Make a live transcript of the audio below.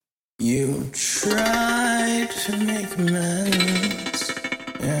You tried to make amends,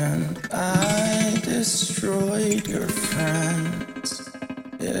 and I destroyed your friends.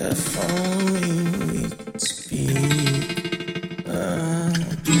 If only we could speak again.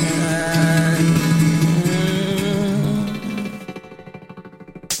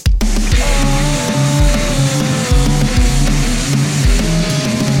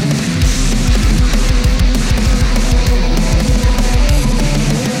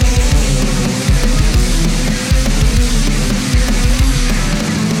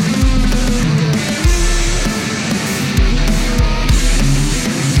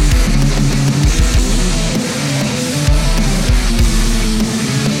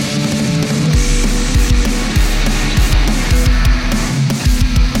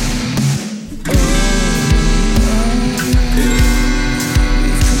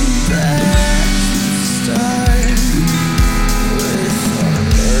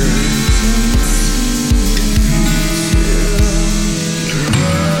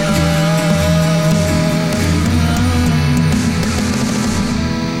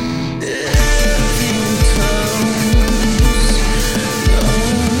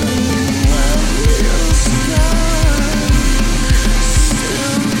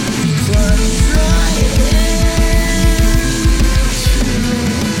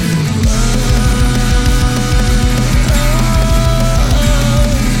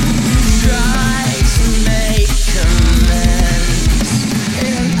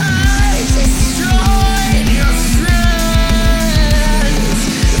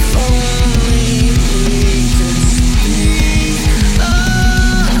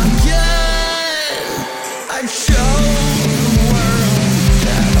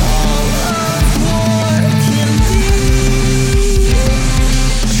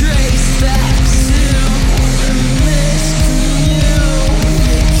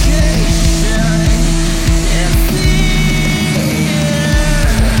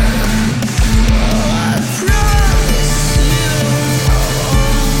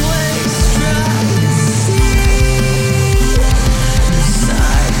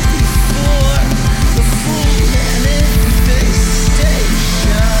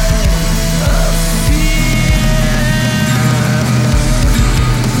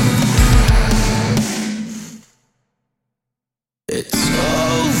 It's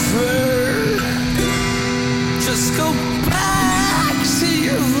over. Just go back to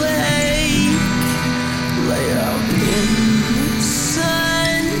your lake. Lay out in the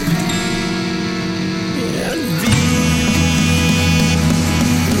sun and be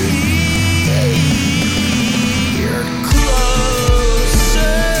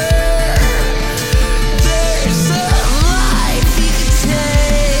closer. There's a life you can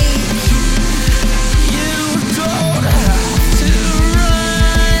take. You don't have to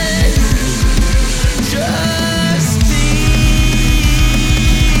run. Just be.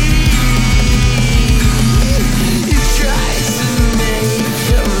 You tried to make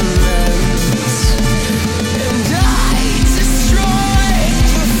amends, and I destroyed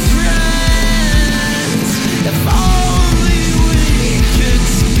your friends. If only we could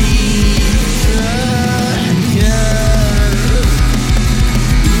speak again.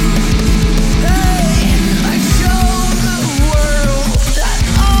 Hey, I showed the world that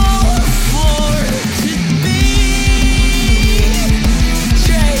all four could be.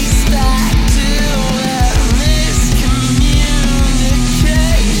 Trace back to that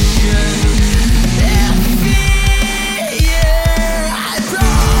miscommunication. And fear, I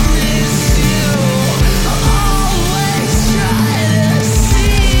promise you, I'll always try to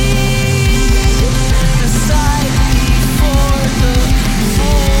see the sight before the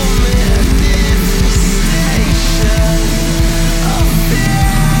full manifestation of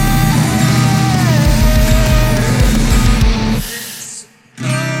fear.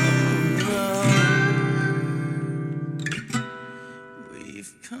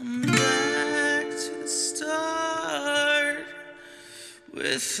 We've come back to the start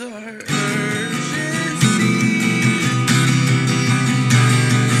with our urgency.